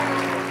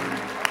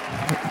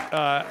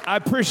I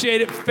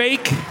appreciate it.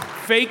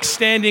 Fake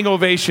standing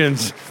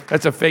ovations.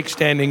 That's a fake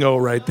standing O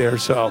right there.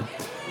 So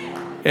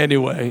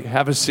anyway,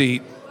 have a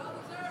seat.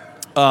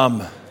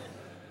 Can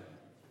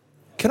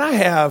I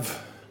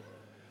have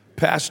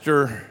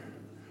Pastor,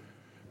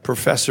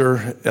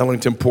 Professor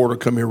Ellington Porter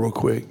come here real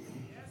quick?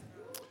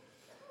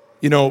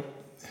 You know,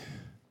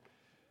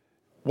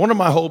 one of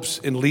my hopes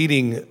in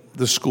leading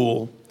the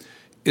school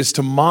is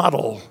to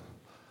model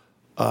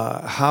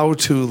how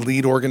to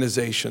lead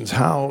organizations,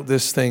 how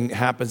this thing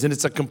happens. And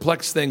it's a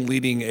complex thing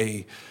leading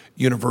a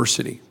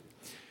university.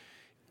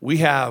 We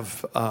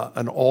have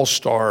an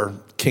all-star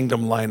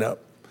kingdom lineup.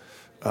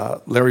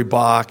 Larry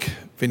Bach,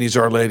 Vinny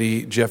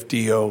Zarletti, Jeff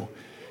Dio.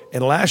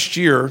 And last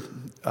year,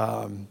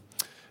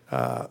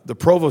 the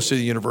provost of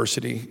the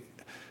university,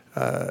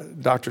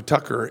 Dr.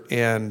 Tucker,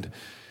 and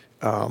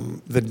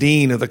the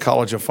dean of the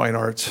College of Fine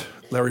Arts,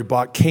 Larry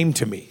Bach, came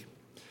to me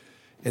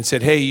and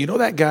said, hey, you know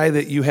that guy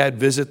that you had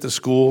visit the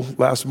school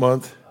last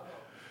month?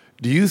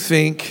 Do you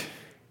think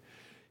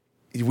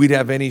we'd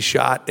have any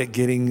shot at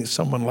getting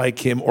someone like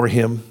him or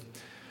him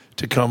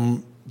to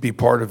come be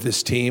part of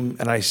this team?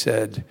 And I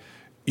said,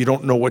 you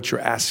don't know what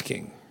you're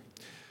asking.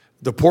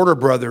 The Porter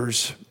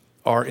brothers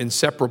are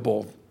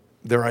inseparable.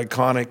 They're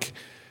iconic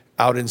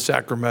out in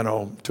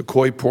Sacramento.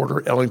 Tacoy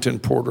Porter, Ellington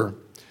Porter.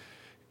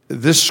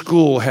 This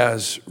school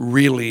has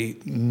really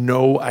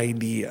no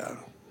idea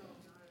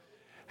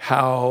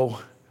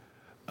how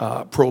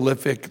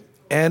prolific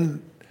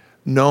and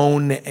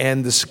known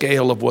and the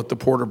scale of what the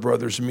Porter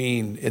brothers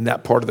mean in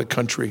that part of the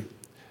country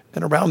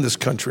and around this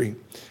country.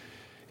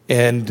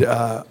 And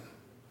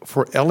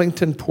for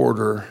Ellington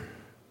Porter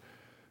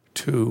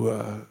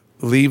to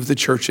leave the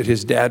church that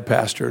his dad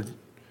pastored,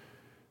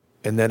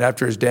 and then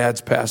after his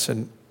dad's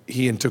passing,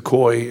 he and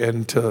Tacoy,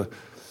 and to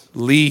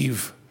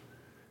leave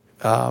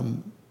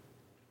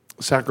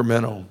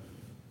Sacramento,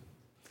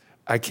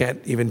 I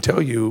can't even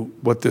tell you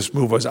what this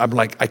move was. I'm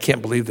like, I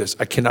can't believe this.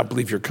 I cannot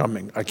believe you're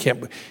coming. I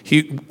can't.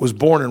 He was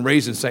born and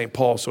raised in St.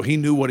 Paul, so he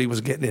knew what he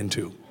was getting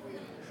into.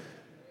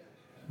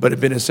 But had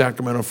been in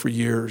Sacramento for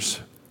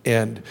years.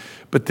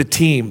 But the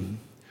team,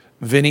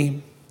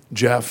 Vinny,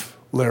 Jeff,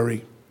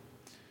 Larry,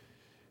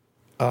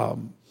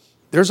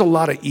 there's a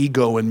lot of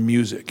ego in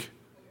music,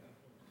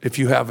 if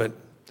you haven't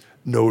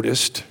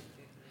noticed.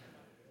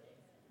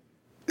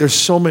 There's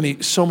so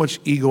much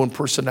ego and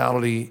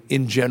personality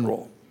in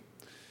general.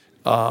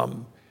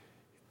 And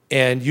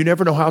you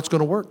never know how it's going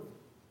to work.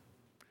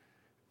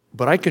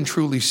 But I can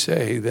truly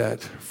say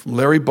that from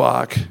Larry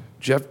Bach,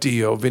 Jeff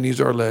Dio, Vinny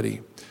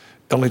Zarletti,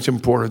 Ellington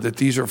Porter, that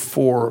these are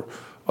four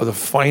of the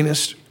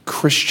finest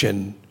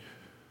Christian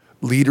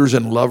leaders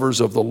and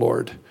lovers of the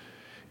Lord.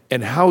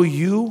 And how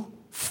you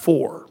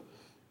four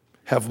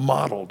have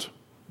modeled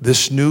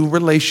this new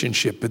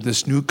relationship and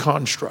this new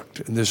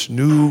construct and this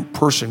new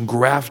person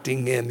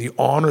grafting in the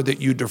honor that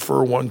you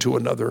defer one to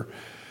another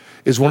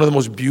is one of the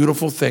most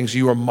beautiful things.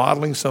 You are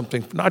modeling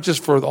something, not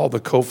just for all the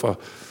COFA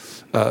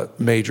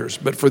majors,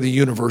 but for the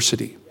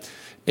university.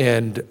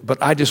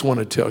 But I just want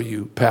to tell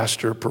you,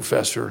 Pastor,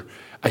 Professor,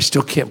 I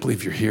still can't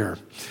believe you're here.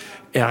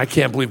 And I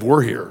can't believe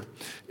we're here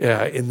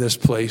in this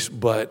place,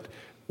 but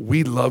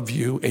we love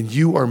you, and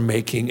you are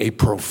making a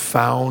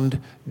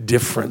profound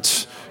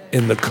difference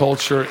in the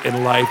culture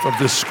and life of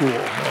this school,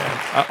 man.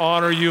 I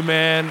honor you,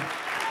 man.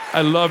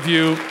 I love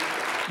you.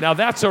 Now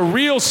that's a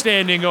real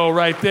standing O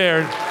right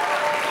there.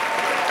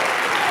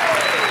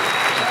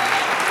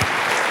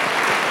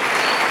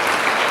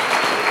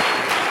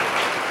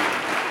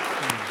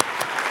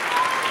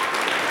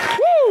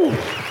 Woo!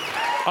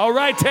 All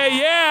right, hey,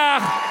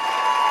 yeah.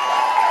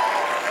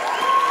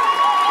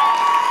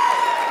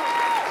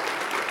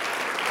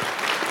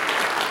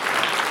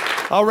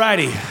 All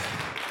righty.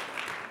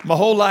 My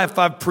whole life,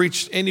 I've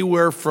preached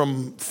anywhere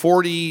from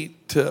 40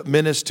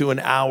 minutes to an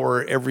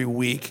hour every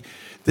week.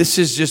 This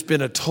has just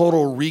been a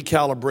total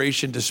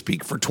recalibration to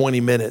speak for 20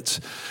 minutes.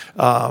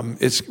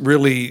 It's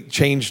really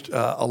changed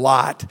a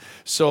lot.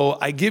 So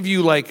I give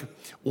you like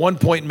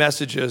one-point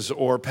messages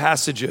or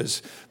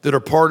passages that are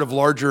part of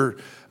larger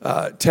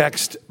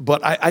text.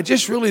 But I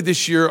just really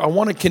this year, I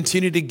want to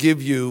continue to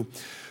give you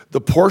the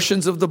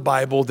portions of the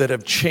Bible that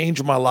have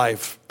changed my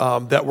life,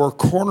 that were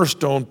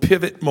cornerstone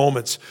pivot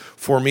moments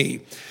for me.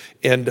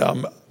 And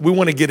we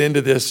want to get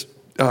into this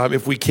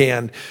if we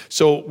can.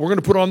 So we're going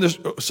to put on this,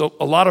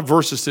 a lot of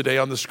verses today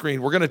on the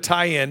screen. We're going to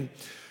tie in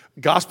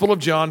Gospel of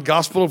John,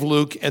 Gospel of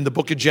Luke, and the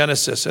book of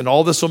Genesis. And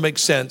all this will make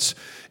sense.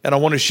 And I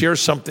want to share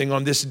something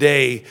on this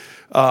day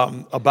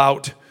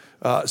about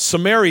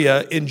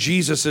Samaria in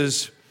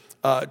Jesus's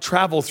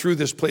travel through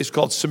this place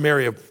called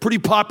Samaria. Pretty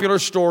popular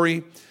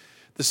story.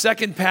 The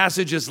second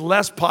passage is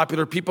less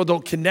popular. People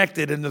don't connect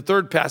it. And the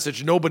third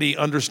passage, nobody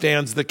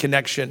understands the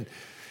connection.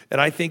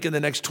 And I think in the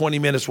next 20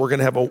 minutes, we're going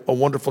to have a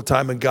wonderful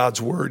time in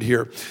God's word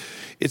here.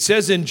 It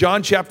says in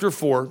John chapter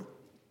 4,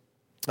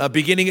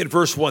 beginning at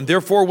verse 1,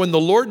 therefore, when the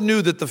Lord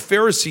knew that the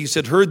Pharisees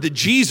had heard that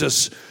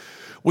Jesus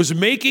was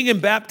making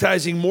and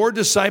baptizing more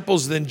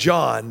disciples than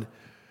John,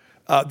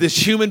 this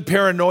human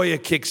paranoia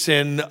kicks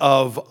in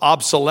of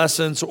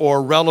obsolescence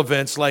or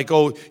relevance, like,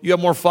 oh, you have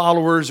more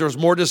followers, there's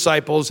more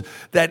disciples.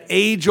 That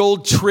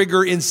age-old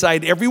trigger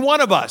inside every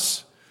one of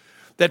us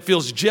that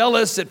feels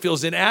jealous, that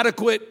feels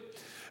inadequate,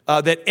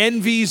 that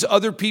envies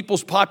other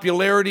people's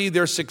popularity,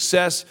 their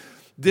success,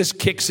 this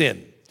kicks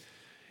in.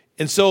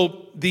 And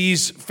so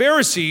these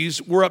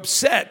Pharisees were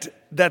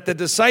upset that the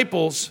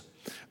disciples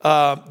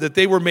that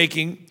they were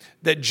making,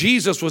 that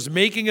Jesus was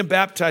making and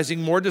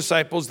baptizing more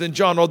disciples than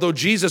John, although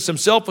Jesus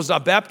himself was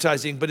not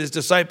baptizing, but his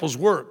disciples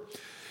were.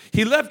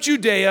 He left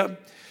Judea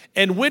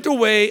and went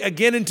away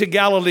again into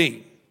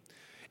Galilee.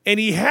 And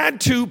he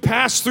had to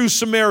pass through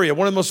Samaria,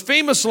 one of the most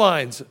famous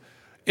lines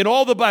in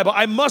all the Bible.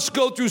 I must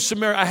go through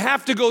Samaria. I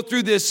have to go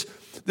through this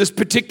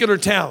particular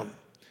town.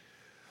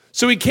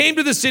 So he came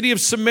to the city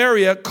of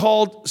Samaria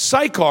called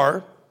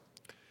Sychar,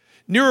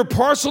 near a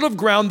parcel of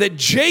ground that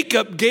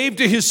Jacob gave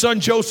to his son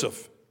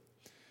Joseph.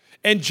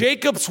 And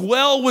Jacob's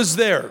well was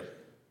there.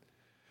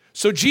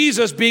 So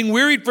Jesus, being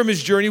wearied from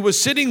his journey, was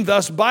sitting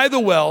thus by the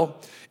well.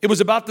 It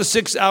was about the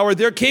 6th hour.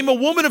 There came a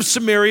woman of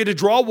Samaria to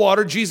draw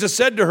water. Jesus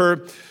said to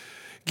her,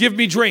 "Give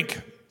me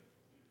drink."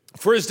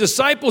 For his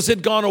disciples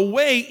had gone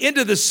away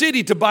into the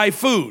city to buy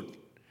food.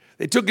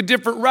 They took a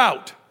different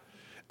route.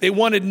 They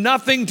wanted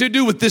nothing to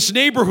do with this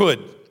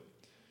neighborhood.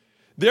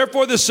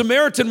 Therefore, the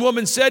Samaritan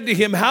woman said to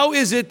him, "How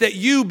is it that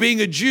you,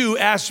 being a Jew,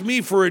 ask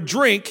me for a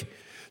drink,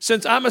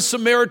 since I'm a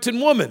Samaritan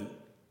woman?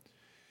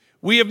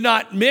 We have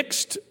not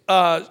mixed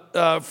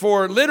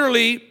for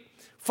literally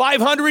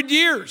 500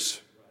 years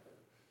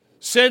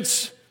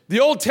since the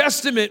Old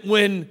Testament,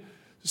 when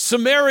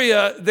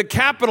Samaria, the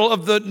capital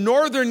of the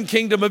northern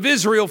kingdom of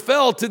Israel,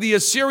 fell to the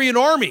Assyrian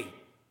army.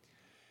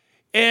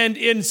 And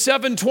in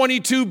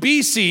 722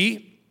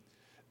 BC,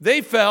 they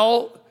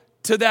fell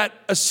to that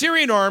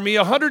Assyrian army.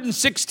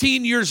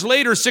 116 years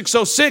later,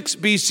 606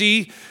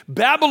 BC,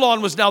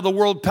 Babylon was now the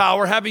world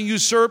power, having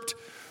usurped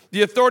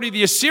the authority of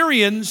the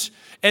Assyrians.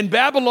 And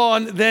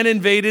Babylon then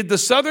invaded the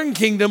southern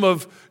kingdom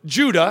of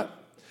Judah,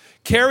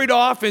 carried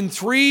off in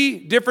 3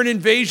 different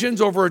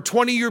invasions over a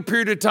 20-year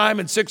period of time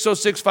in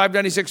 606,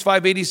 596,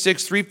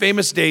 586, 3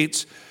 famous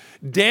dates.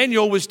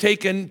 Daniel was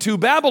taken to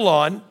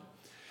Babylon.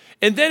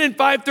 And then in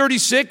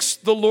 536,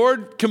 the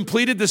Lord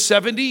completed the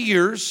 70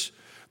 years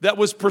that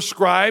was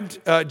prescribed,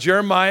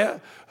 Jeremiah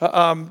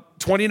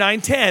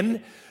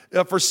 29:10.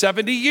 For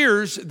 70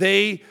 years,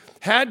 they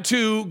had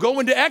to go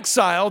into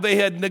exile. They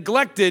had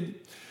neglected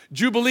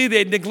Jubilee. They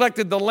had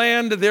neglected the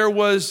land. There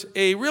was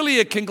really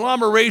a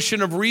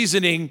conglomeration of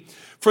reasoning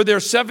for their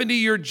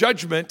 70-year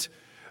judgment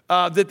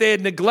that they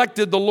had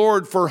neglected the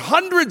Lord for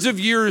hundreds of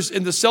years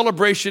in the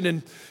celebration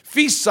and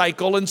feast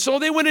cycle. And so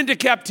they went into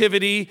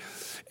captivity,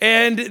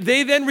 and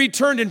they then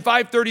returned in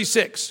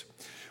 536.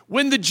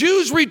 When the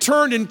Jews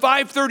returned in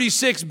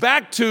 536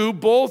 back to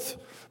both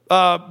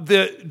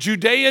the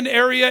Judean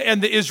area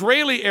and the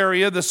Israeli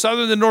area, the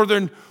southern and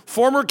northern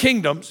former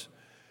kingdoms,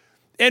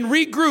 and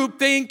regrouped,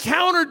 they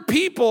encountered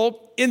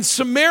people in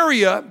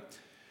Samaria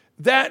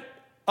that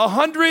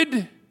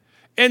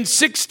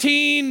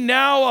 116,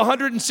 now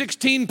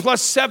 116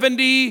 plus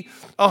 70,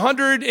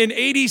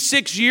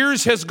 186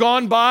 years has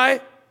gone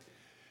by.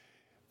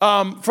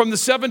 From the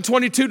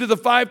 722 to the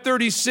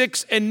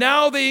 536, and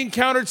now they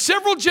encountered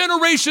several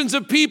generations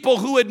of people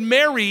who had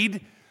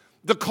married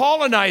the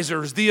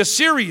colonizers, the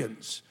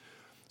Assyrians.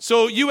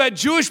 So you had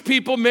Jewish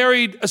people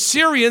married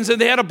Assyrians,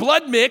 and they had a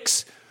blood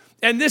mix,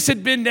 and this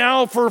had been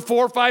now for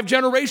 4 or 5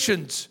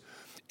 generations.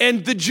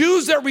 And the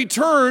Jews that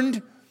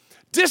returned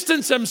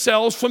distanced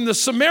themselves from the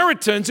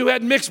Samaritans who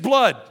had mixed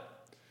blood.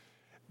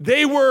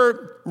 They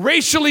were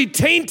racially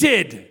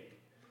tainted.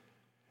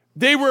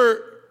 They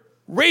were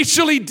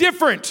racially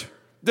different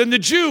than the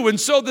Jew. And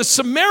so the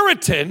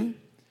Samaritan,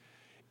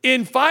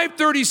 in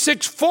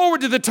 536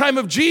 forward to the time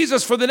of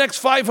Jesus for the next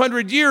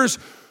 500 years,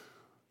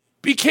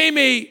 became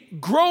a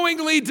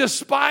growingly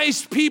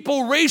despised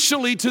people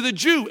racially to the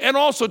Jew and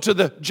also to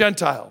the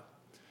Gentile.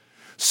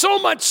 So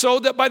much so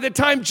that by the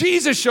time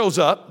Jesus shows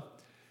up,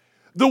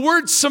 the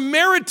word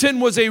Samaritan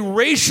was a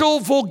racial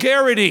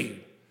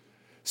vulgarity.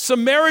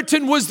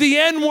 Samaritan was the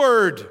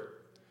N-word.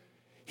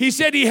 He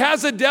said he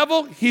has a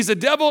devil, he's a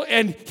devil,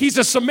 and he's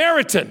a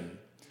Samaritan.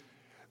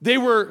 They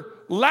were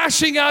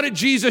lashing out at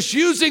Jesus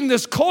using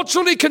this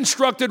culturally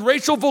constructed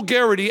racial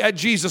vulgarity at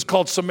Jesus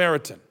called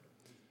Samaritan.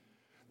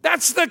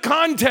 That's the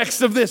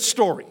context of this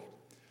story.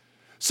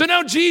 So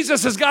now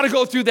Jesus has got to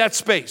go through that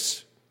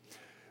space.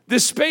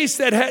 This space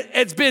that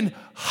has been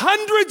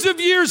hundreds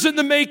of years in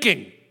the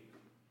making.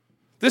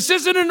 This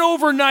isn't an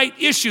overnight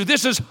issue.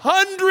 This is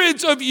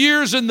hundreds of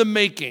years in the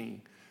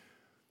making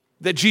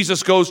that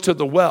Jesus goes to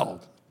the well.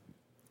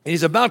 And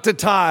he's about to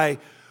tie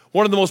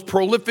one of the most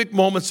prolific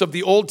moments of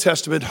the Old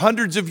Testament,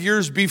 hundreds of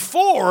years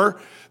before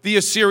the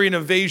Assyrian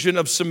invasion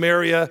of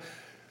Samaria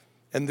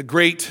and the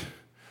great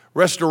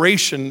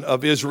restoration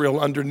of Israel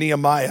under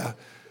Nehemiah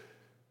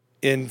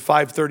in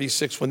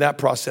 536 when that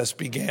process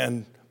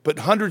began. But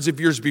hundreds of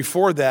years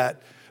before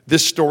that,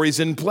 this story's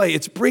in play.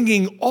 It's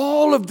bringing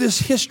all of this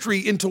history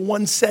into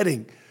one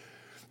setting.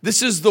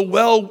 This is the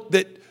well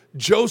that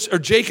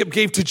Jacob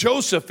gave to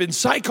Joseph in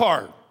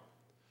Sychar.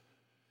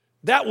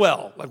 That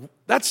well,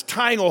 that's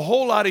tying a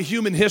whole lot of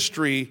human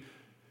history,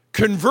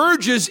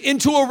 converges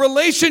into a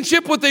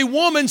relationship with a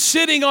woman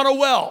sitting on a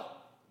well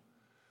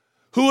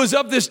who is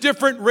of this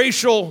different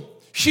racial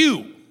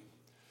hue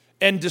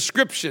and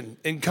description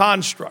and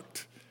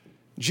construct.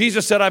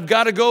 Jesus said, I've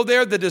got to go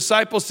there. The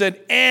disciples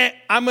said,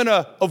 I'm going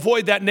to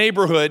avoid that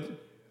neighborhood.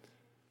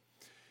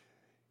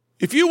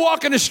 If you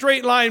walk in a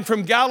straight line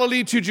from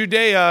Galilee to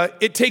Judea,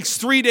 it takes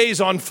 3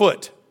 days on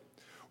foot.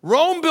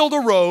 Rome built a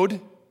road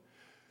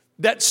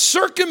that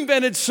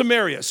circumvented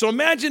Samaria. So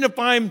imagine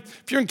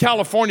if you're in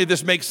California,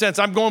 this makes sense.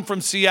 I'm going from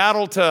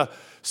Seattle to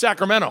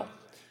Sacramento.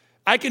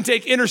 I can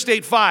take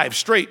Interstate 5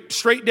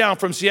 straight down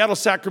from Seattle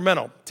to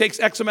Sacramento. Takes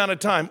X amount of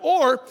time.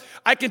 Or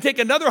I can take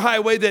another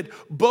highway that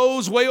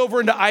bows way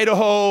over into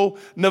Idaho,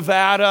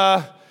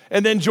 Nevada,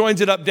 and then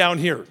joins it up down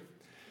here.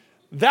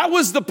 That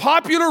was the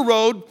popular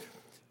road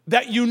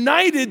that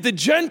united the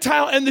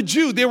Gentile and the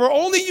Jew. They were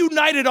only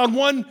united on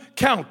one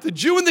count. The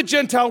Jew and the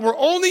Gentile were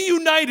only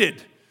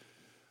united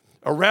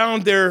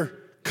around their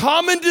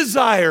common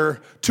desire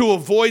to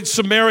avoid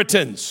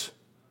Samaritans.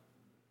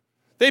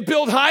 They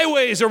built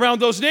highways around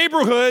those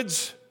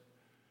neighborhoods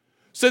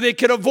so they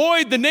could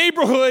avoid the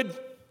neighborhood.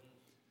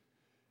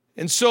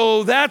 And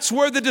so that's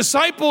where the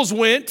disciples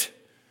went.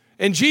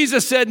 And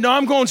Jesus said, no,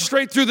 I'm going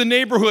straight through the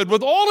neighborhood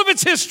with all of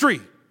its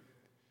history.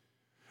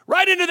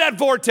 Right into that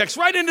vortex,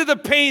 right into the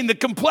pain, the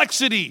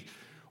complexity,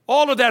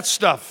 all of that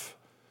stuff.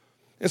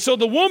 And so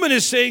the woman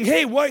is saying,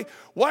 hey, why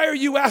are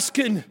you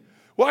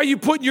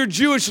putting your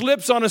Jewish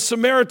lips on a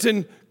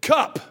Samaritan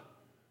cup?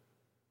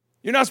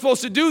 You're not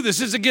supposed to do this.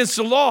 This is against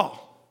the law.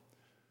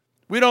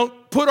 We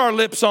don't put our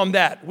lips on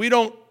that. We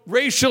don't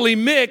racially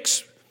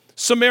mix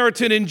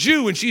Samaritan and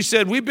Jew. And she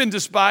said, we've been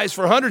despised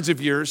for hundreds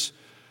of years.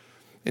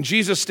 And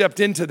Jesus stepped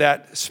into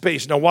that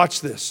space. Now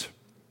watch this.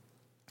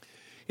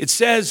 It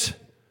says,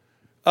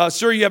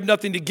 sir, you have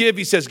nothing to give.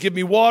 He says, give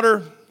me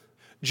water.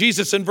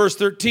 Jesus in verse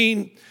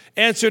 13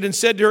 answered and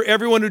said to her,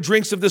 everyone who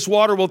drinks of this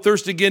water will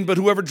thirst again, but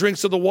whoever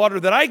drinks of the water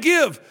that I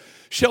give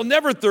shall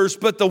never thirst,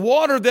 but the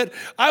water that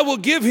I will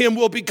give him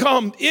will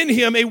become in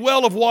him a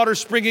well of water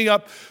springing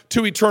up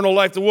to eternal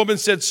life. The woman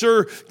said,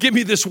 sir, give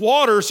me this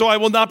water so I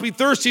will not be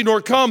thirsty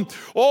nor come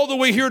all the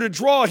way here to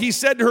draw. He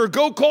said to her,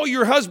 go call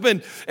your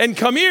husband and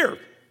come here.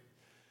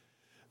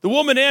 The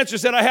woman answered,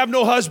 said, I have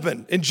no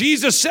husband. And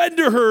Jesus said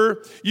to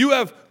her, you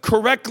have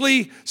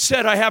correctly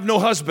said, I have no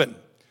husband.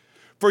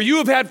 For you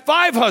have had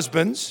 5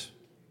 husbands,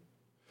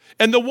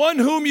 and the one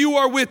whom you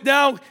are with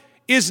now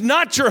is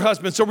not your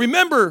husband. So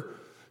remember,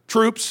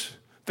 troops,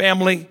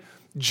 family,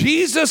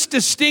 Jesus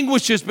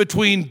distinguishes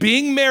between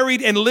being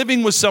married and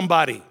living with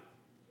somebody.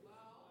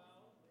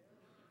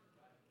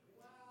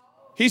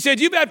 He said,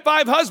 you've had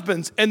 5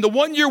 husbands, and the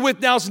one you're with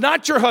now is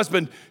not your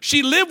husband.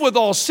 She lived with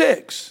all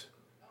 6.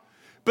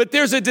 But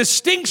there's a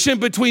distinction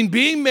between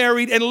being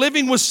married and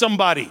living with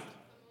somebody.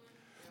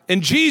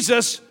 And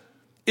Jesus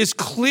is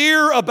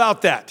clear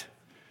about that.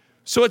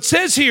 So it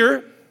says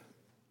here,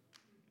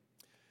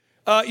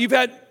 you've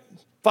had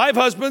 5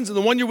 husbands, and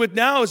the one you're with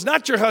now is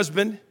not your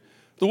husband.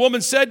 The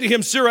woman said to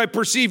him, sir, I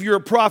perceive you're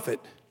a prophet.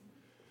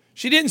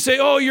 She didn't say,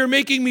 oh, you're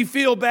making me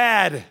feel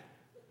bad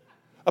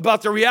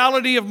about the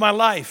reality of my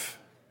life.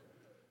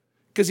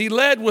 Because he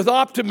led with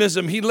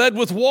optimism. He led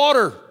with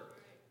water.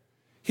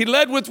 He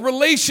led with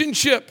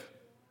relationship.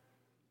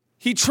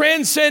 He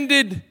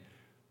transcended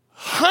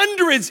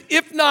hundreds,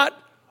 if not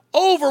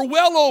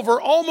well over,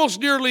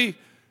 almost nearly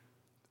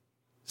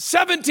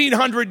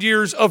 1,700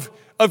 years of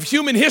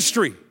human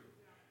history.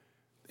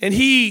 And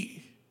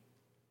he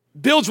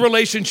builds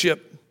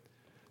relationship.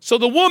 So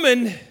the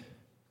woman,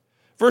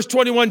 verse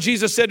 21,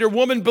 Jesus said to her,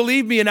 woman,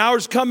 believe me, an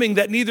hour's coming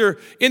that neither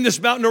in this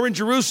mountain nor in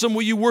Jerusalem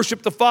will you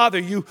worship the Father.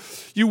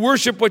 You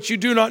worship what you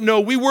do not know.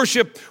 We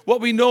worship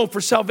what we know,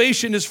 for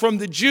salvation is from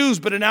the Jews,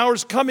 but an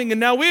hour's coming and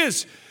now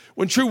is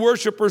when true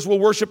worshipers will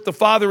worship the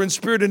Father in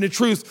spirit and in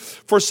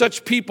truth. For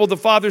such people, the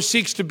Father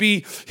seeks to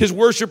be his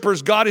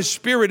worshipers. God is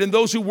spirit, and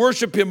those who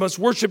worship him must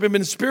worship him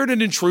in spirit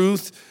and in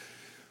truth.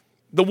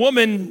 The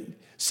woman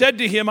said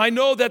to him, I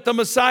know that the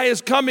Messiah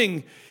is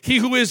coming, he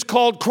who is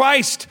called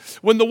Christ.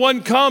 When the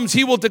one comes,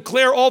 he will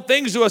declare all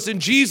things to us. And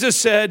Jesus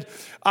said,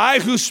 I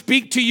who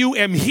speak to you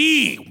am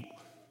he.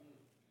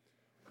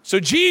 So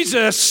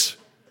Jesus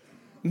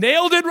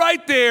nailed it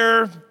right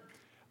there.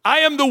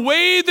 I am the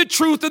way, the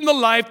truth, and the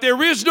life.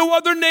 There is no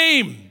other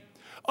name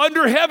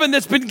under heaven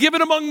that's been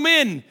given among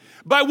men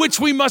by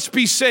which we must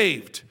be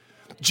saved.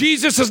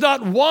 Jesus is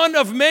not one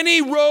of many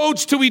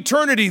roads to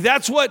eternity.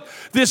 That's what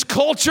this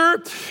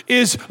culture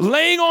is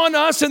laying on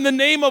us in the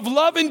name of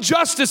love and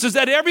justice, is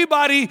that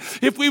everybody,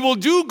 if we will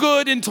do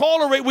good and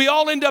tolerate, we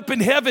all end up in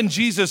heaven.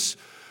 Jesus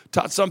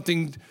taught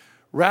something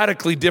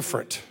radically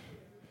different.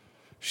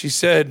 She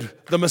said,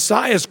 the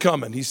Messiah is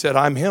coming. He said,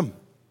 I'm him.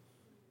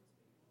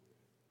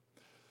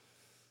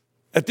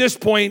 At this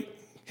point,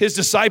 his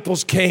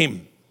disciples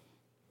came,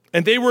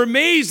 and they were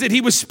amazed that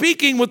he was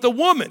speaking with a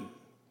woman.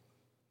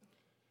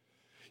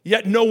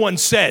 Yet no one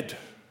said,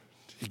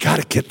 you got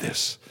to get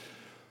this,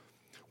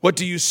 What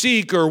do you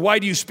seek, or why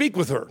do you speak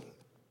with her?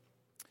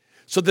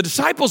 So the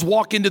disciples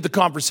walk into the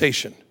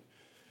conversation,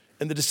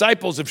 and the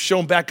disciples have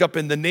shown back up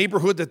in the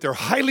neighborhood that they're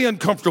highly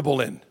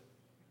uncomfortable in.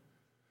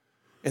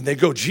 And they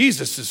go,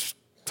 Jesus is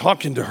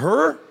talking to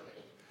her?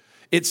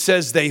 It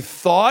says they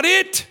thought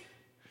it,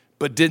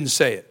 but didn't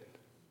say it.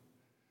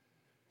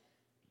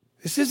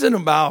 This isn't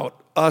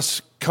about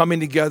us coming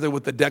together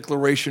with a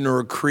declaration or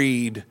a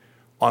creed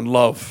on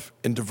love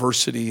and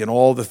diversity and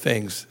all the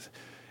things.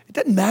 It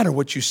doesn't matter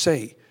what you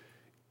say.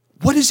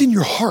 What is in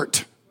your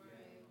heart?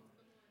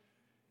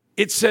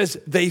 It says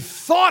they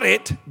thought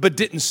it, but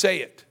didn't say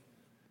it.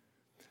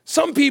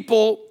 Some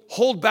people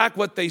hold back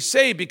what they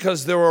say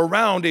because they're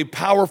around a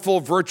powerful,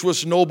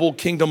 virtuous, noble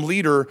kingdom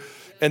leader,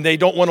 and they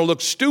don't want to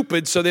look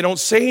stupid, so they don't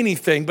say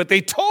anything, but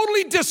they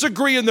totally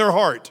disagree in their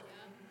heart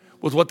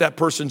with what that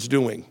person's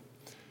doing.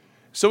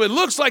 So it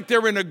looks like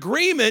they're in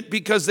agreement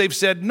because they've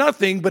said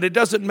nothing, but it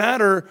doesn't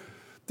matter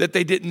that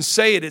they didn't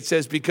say it. It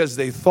says because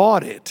they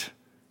thought it.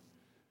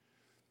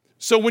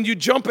 So when you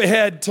jump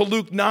ahead to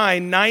Luke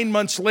 9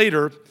 months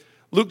later,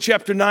 Luke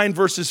chapter 9,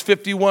 verses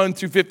 51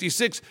 through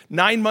 56,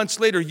 9 months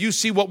later, you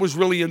see what was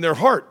really in their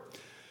heart.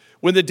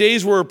 When the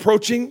days were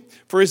approaching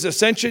for his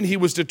ascension, he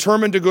was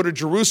determined to go to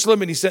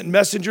Jerusalem, and he sent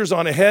messengers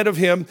on ahead of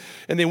him,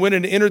 and they went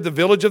and entered the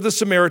village of the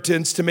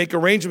Samaritans to make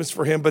arrangements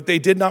for him, but they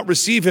did not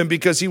receive him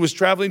because he was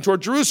traveling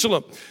toward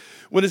Jerusalem.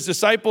 When his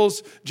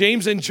disciples,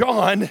 James and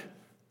John,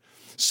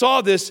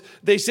 saw this,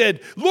 they said,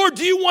 Lord,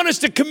 do you want us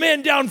to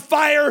command down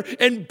fire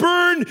and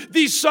burn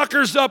these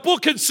suckers up? We'll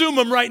consume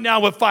them right now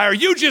with fire.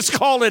 You just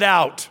call it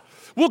out.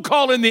 We'll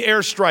call in the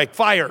airstrike,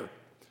 fire.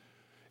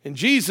 And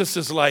Jesus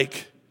is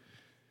like,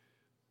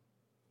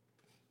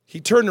 he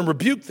turned and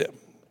rebuked them.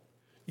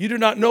 You do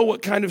not know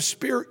what kind of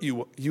spirit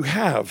you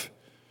have.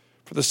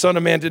 For the Son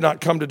of Man did not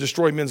come to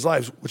destroy men's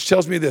lives, which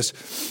tells me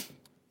this.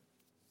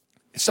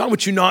 It's not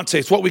what you not say,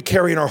 it's what we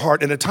carry in our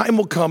heart. And a time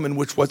will come in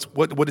which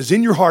what is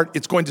in your heart,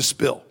 it's going to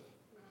spill.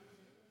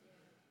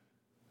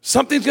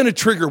 Something's going to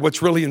trigger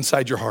what's really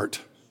inside your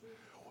heart.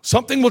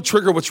 Something will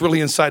trigger what's really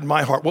inside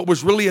my heart. What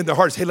was really in their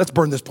heart is, hey, let's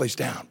burn this place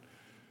down.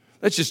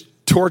 Let's just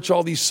torch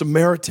all these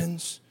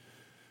Samaritans.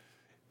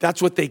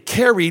 That's what they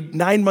carried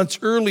 9 months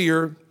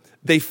earlier.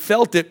 They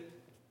felt it.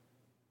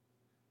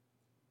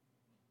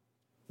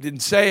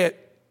 Didn't say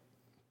it.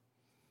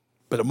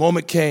 But a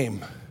moment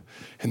came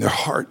and their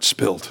heart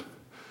spilled.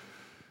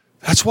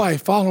 That's why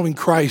following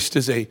Christ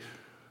it's a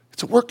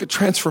work of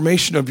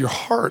transformation of your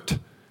heart.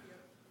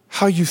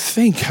 How you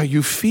think, how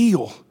you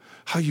feel,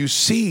 how you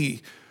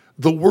see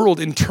the world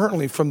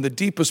internally from the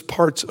deepest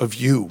parts of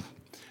you.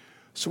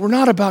 So we're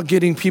not about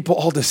getting people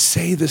all to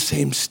say the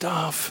same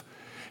stuff.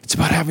 It's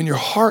about having your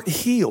heart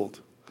healed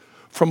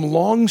from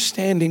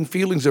long-standing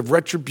feelings of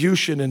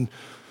retribution and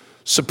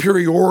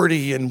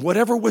superiority and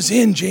whatever was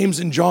in James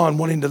and John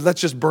wanting to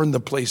let's just burn the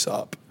place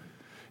up.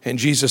 And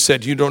Jesus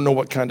said, you don't know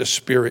what kind of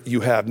spirit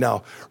you have.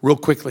 Now, real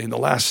quickly, in the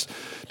last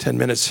 10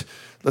 minutes,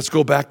 let's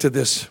go back to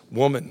this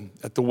woman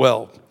at the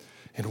well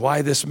and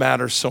why this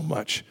matters so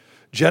much.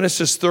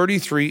 Genesis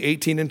 33,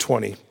 18 and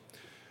 20.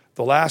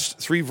 The last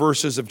 3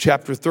 verses of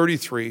chapter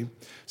 33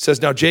 says,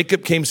 now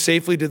Jacob came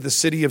safely to the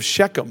city of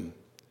Shechem,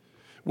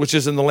 which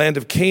is in the land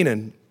of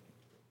Canaan.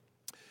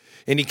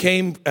 And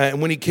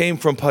when he came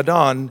from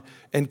Padan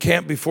and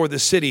camped before the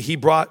city, he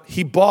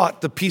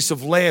bought the piece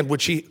of land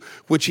which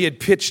he had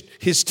pitched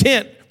his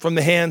tent from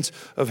the hands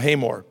of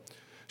Hamor,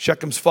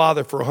 Shechem's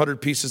father, for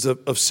 100 pieces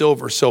of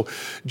silver. So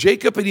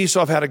Jacob and Esau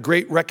have had a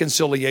great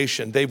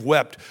reconciliation. They've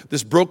wept.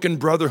 This broken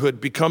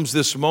brotherhood becomes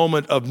this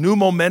moment of new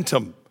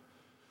momentum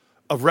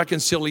of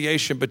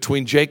reconciliation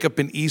between Jacob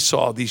and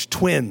Esau, these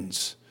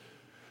twins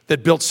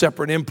that built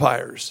separate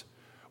empires,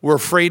 were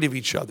afraid of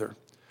each other.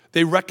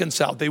 They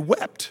reconciled. They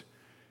wept.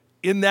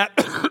 In that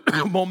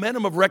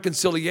momentum of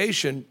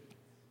reconciliation,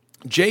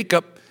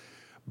 Jacob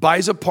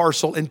buys a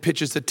parcel and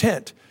pitches a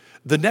tent.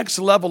 The next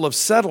level of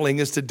settling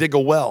is to dig a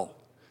well.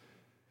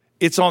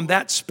 It's on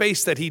that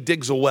space that he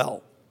digs a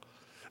well.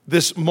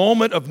 This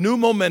moment of new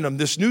momentum,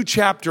 this new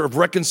chapter of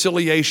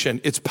reconciliation,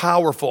 it's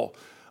powerful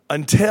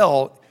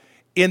until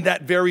in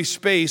that very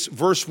space,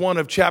 verse 1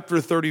 of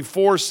chapter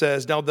 34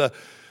 says, now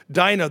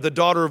Dinah, the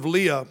daughter of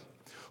Leah,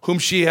 whom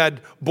she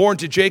had borne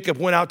to Jacob,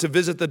 went out to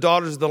visit the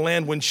daughters of the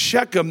land. When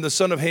Shechem, the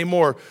son of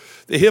Hamor,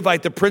 the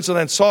Hivite, the prince of the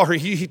land, saw her,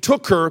 he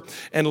took her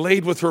and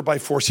laid with her by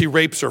force. He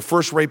rapes her.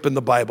 First rape in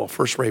the Bible.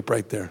 First rape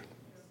right there.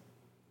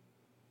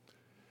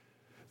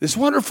 This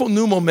wonderful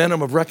new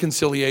momentum of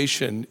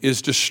reconciliation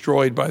is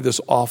destroyed by this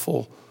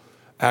awful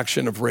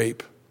action of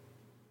rape.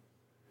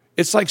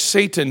 It's like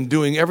Satan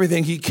doing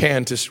everything he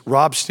can to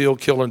rob, steal,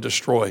 kill, and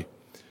destroy.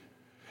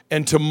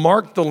 And to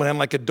mark the land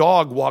like a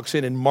dog walks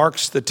in and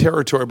marks the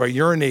territory by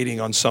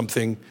urinating on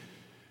something,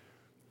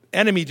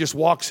 enemy just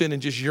walks in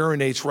and just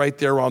urinates right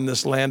there on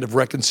this land of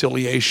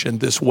reconciliation,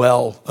 this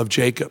well of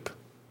Jacob.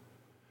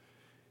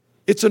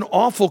 It's an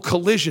awful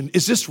collision.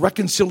 Is this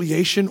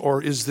reconciliation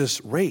or is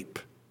this rape?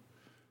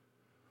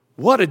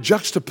 What a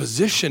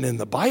juxtaposition in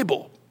the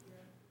Bible.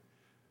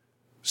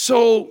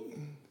 So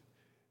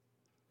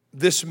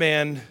this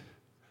man,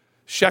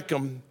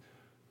 Shechem,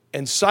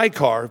 And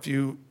Sychar, if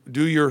you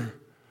do your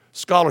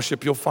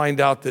scholarship, you'll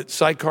find out that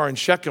Sychar and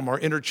Shechem are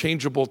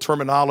interchangeable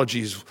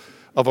terminologies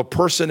of a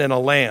person and a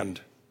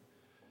land.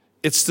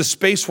 It's the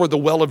space where the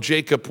well of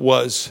Jacob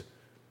was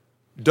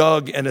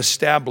dug and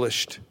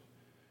established,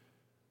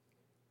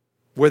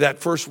 where that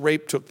first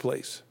rape took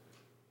place.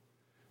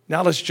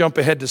 Now let's jump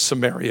ahead to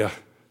Samaria.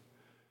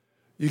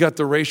 You got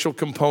the racial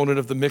component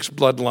of the mixed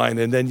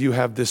bloodline, and then you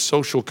have this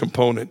social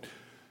component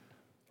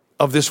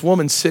of this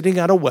woman sitting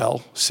at a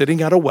well,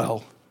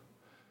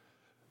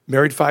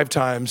 married 5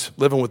 times,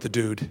 living with the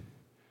dude,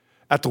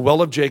 at the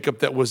well of Jacob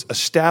that was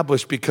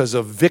established because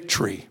of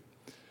victory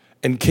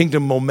and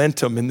kingdom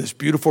momentum in this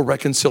beautiful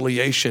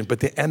reconciliation, but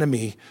the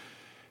enemy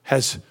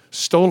has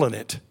stolen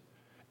it.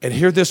 And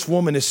here this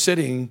woman is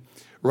sitting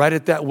right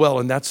at that well,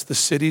 and that's the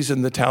cities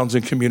and the towns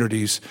and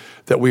communities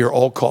that we are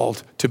all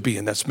called to be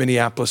in. That's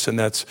Minneapolis and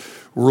that's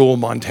rural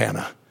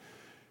Montana.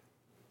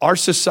 Our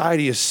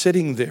society is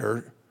sitting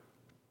there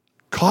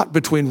caught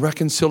between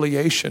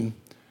reconciliation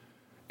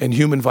and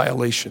human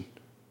violation.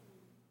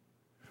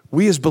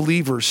 We as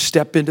believers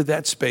step into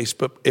that space,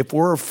 but if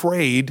we're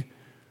afraid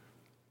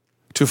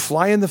to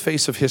fly in the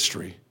face of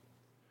history,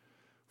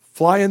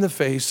 fly in the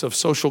face of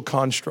social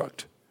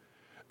construct,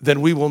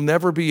 then we will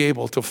never be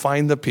able to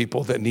find the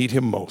people that need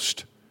him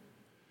most.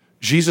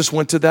 Jesus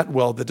went to that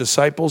well. The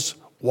disciples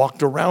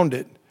walked around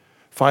it.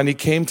 Finally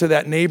came to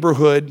that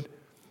neighborhood.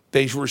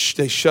 They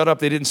shut up.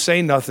 They didn't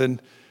say nothing.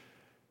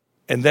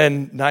 And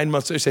then 9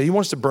 months later, they say, he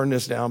wants to burn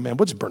this down, man.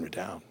 Let's burn it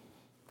down.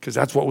 Because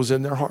that's what was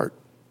in their heart.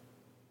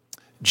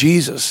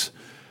 Jesus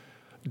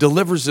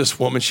delivers this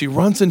woman. She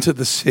runs into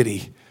the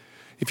city.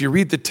 If you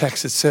read the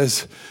text, it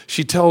says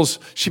she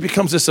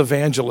becomes this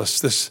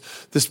evangelist,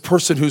 this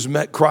person who's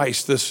met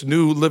Christ, this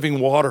new living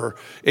water,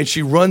 and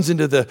she runs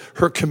into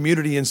her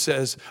community and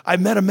says, I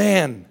met a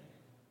man.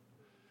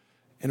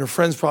 And her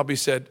friends probably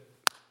said,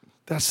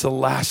 that's the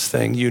last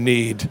thing you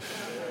need.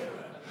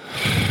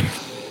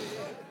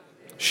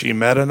 She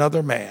met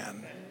another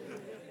man.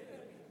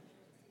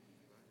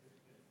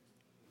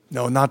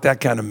 No, not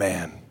that kind of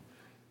man.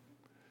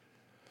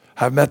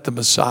 I've met the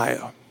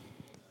Messiah.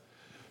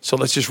 So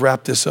let's just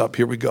wrap this up.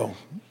 Here we go.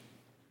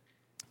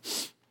 A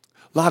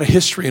lot of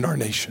history in our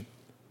nation.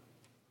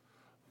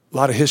 A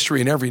lot of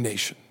history in every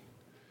nation.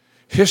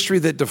 History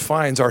that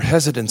defines our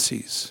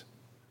hesitancies.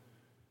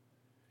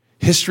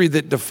 History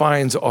that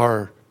defines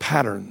our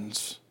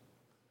patterns.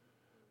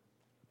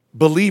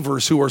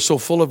 Believers who are so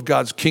full of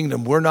God's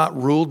kingdom, we're not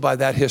ruled by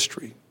that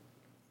history.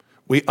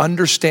 We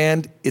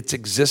understand its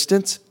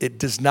existence. It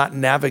does not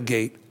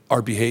navigate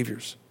our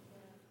behaviors.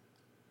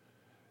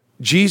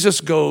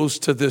 Jesus goes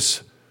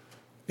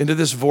into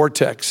this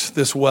vortex,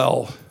 this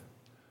well,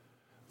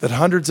 that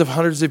hundreds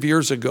of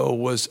years ago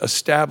was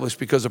established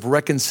because of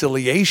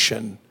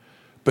reconciliation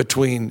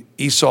between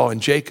Esau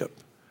and Jacob.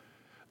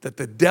 That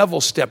the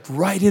devil stepped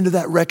right into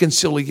that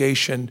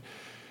reconciliation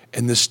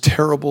and this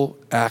terrible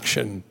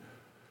action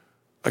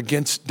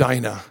against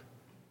Dinah,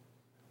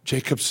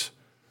 Jacob's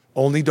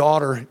only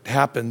daughter,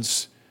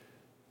 happens,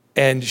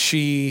 and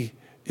she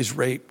is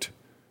raped.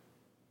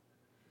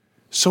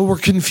 So we're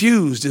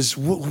confused.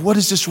 What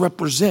does this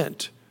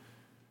represent?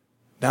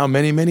 Now,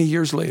 many, many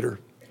years later,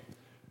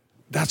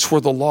 that's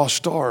where the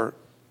lost are,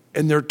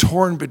 and they're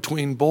torn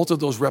between both of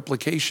those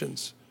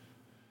replications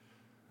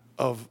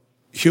of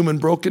human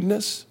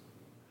brokenness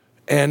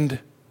and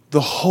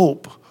the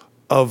hope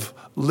of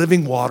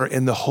living water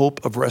and the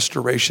hope of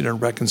restoration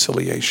and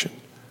reconciliation.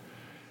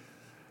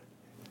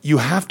 You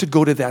have to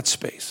go to that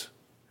space.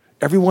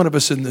 Every one of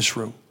us in this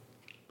room,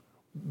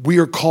 we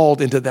are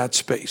called into that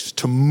space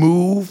to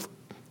move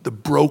the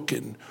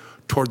broken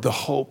toward the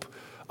hope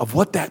of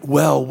what that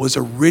well was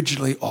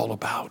originally all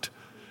about.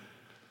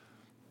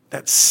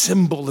 That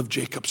symbol of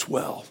Jacob's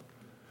well,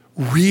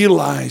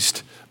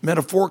 realized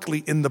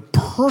metaphorically in the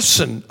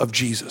person of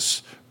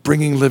Jesus,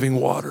 bringing living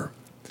water.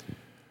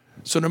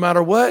 So no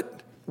matter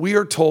what we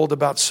are told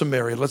about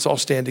Samaria, let's all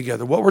stand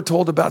together. What we're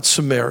told about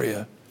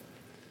Samaria,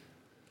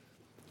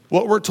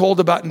 what we're told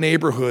about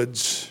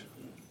neighborhoods,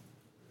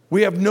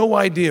 we have no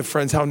idea,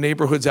 friends, how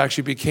neighborhoods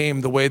actually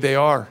became the way they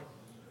are.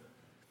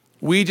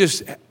 We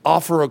just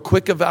offer a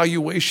quick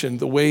evaluation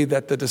the way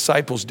that the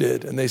disciples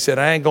did. And they said,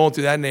 I ain't going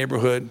through that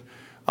neighborhood.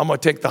 I'm going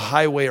to take the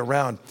highway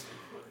around.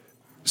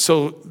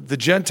 So the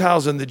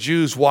Gentiles and the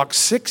Jews walked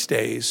 6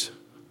 days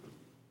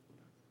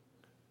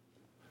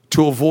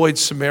to avoid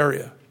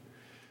Samaria.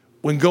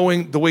 When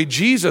going the way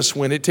Jesus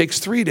went, it takes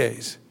 3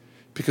 days.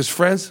 Because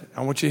friends,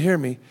 I want you to hear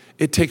me.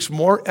 It takes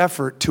more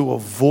effort to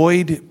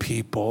avoid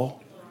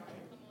people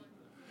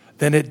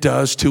than it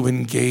does to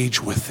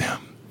engage with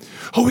them.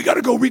 Oh, we got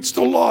to go reach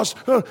the lost.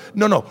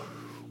 No.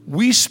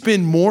 We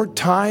spend more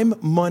time,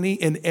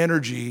 money, and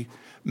energy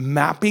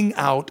mapping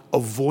out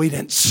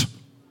avoidance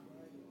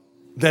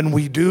than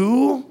we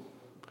do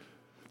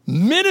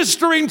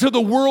ministering to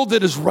the world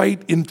that is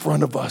right in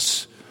front of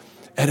us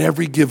at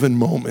every given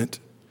moment.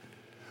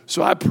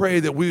 So I pray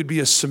that we would be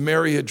a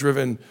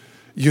Samaria-driven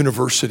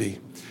university.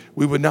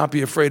 We would not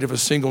be afraid of a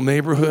single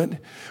neighborhood.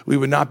 We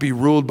would not be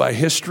ruled by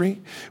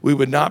history. We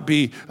would not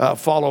be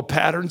follow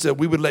patterns. That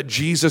we would let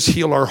Jesus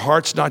heal our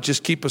hearts, not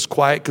just keep us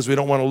quiet because we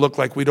don't want to look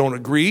like we don't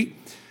agree.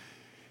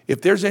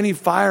 If there's any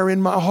fire in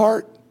my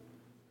heart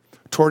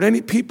toward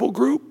any people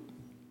group,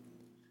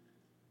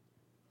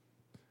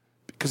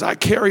 because I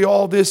carry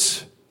all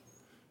this,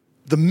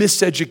 the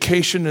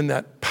miseducation and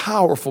that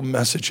powerful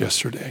message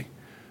yesterday,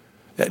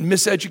 that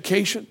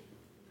miseducation,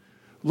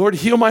 Lord,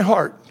 heal my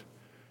heart.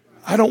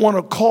 I don't want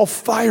to call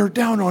fire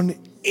down on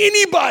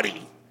anybody.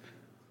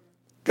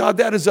 God,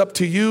 that is up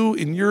to you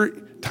in your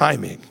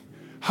timing.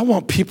 I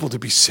want people to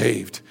be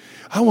saved.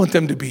 I want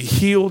them to be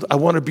healed. I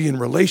want to be in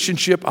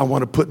relationship. I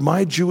want to put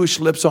my Jewish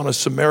lips on a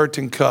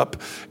Samaritan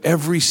cup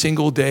every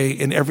single day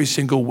in every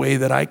single way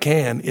that I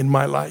can in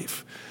my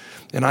life.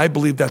 And I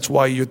believe that's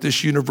why you're at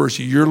this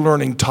university. You're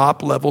learning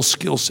top-level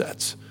skill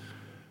sets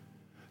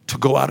to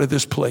go out of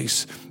this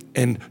place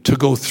and to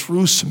go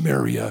through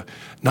Samaria,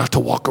 not to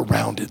walk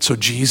around it. So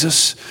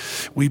Jesus,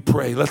 we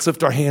pray. Let's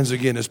lift our hands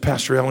again as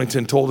Pastor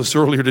Ellington told us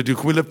earlier to do.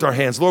 Can we lift our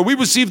hands? Lord, we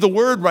receive the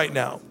word right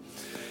now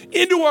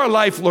into our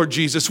life, Lord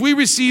Jesus. We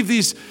receive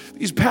these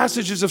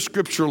passages of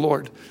Scripture,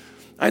 Lord.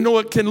 I know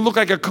it can look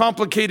like a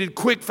complicated,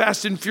 quick,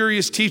 fast, and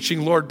furious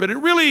teaching, Lord, but it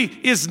really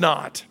is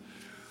not.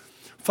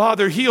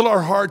 Father, heal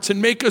our hearts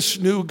and make us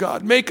new,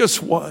 God. Make us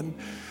one.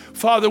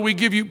 Father, we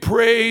give you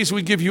praise,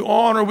 we give you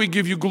honor, we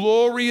give you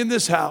glory in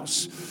this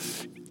house.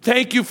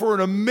 Thank you for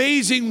an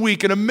amazing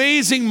week, an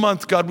amazing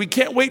month, God. We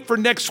can't wait for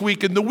next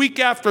week and the week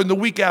after,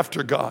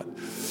 God.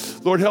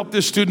 Lord, help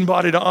this student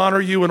body to honor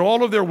you in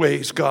all of their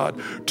ways,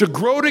 God, to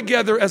grow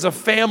together as a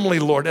family,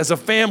 Lord,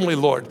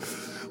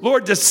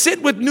 Lord, to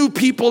sit with new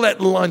people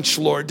at lunch,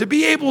 Lord, to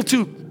be able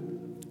to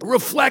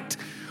reflect,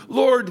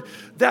 Lord,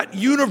 that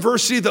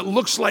university that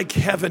looks like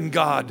heaven,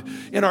 God,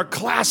 in our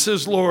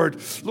classes, Lord,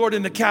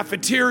 in the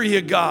cafeteria,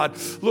 God.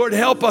 Lord,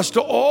 help us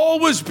to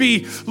always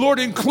be, Lord,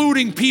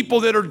 including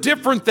people that are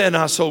different than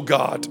us, oh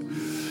God.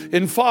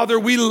 And Father,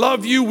 we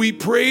love you, we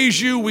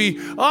praise you, we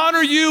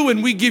honor you,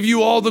 and we give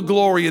you all the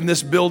glory in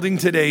this building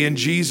today in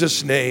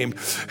Jesus' name.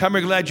 How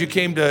many glad you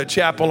came to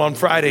chapel on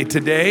Friday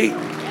today?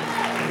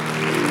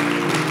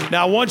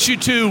 Now I want you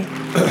to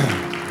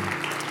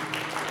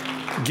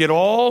get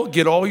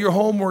all your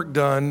homework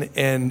done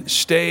and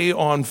stay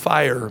on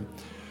fire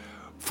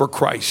for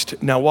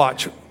Christ. Now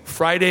watch,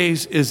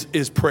 Fridays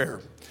is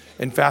prayer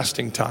and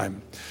fasting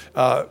time.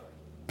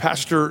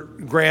 Pastor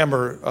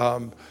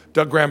Graham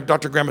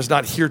Dr. Graham is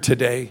not here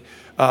today,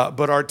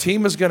 but our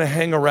team is going to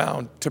hang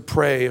around to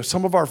pray.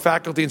 Some of our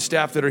faculty and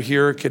staff that are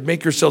here could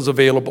make yourselves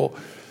available.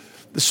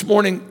 This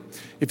morning,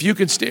 if you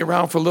can stay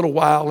around for a little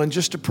while and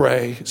just to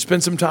pray,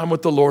 spend some time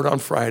with the Lord on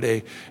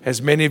Friday,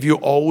 as many of you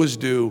always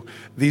do.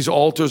 These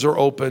altars are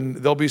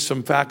open. There'll be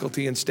some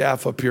faculty and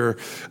staff up here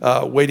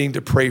waiting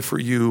to pray for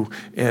you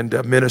and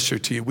minister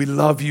to you. We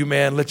love you,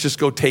 man. Let's just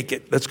go take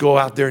it. Let's go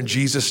out there in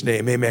Jesus'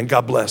 name. Amen.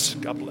 God bless.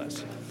 God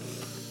bless.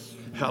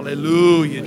 Hallelujah.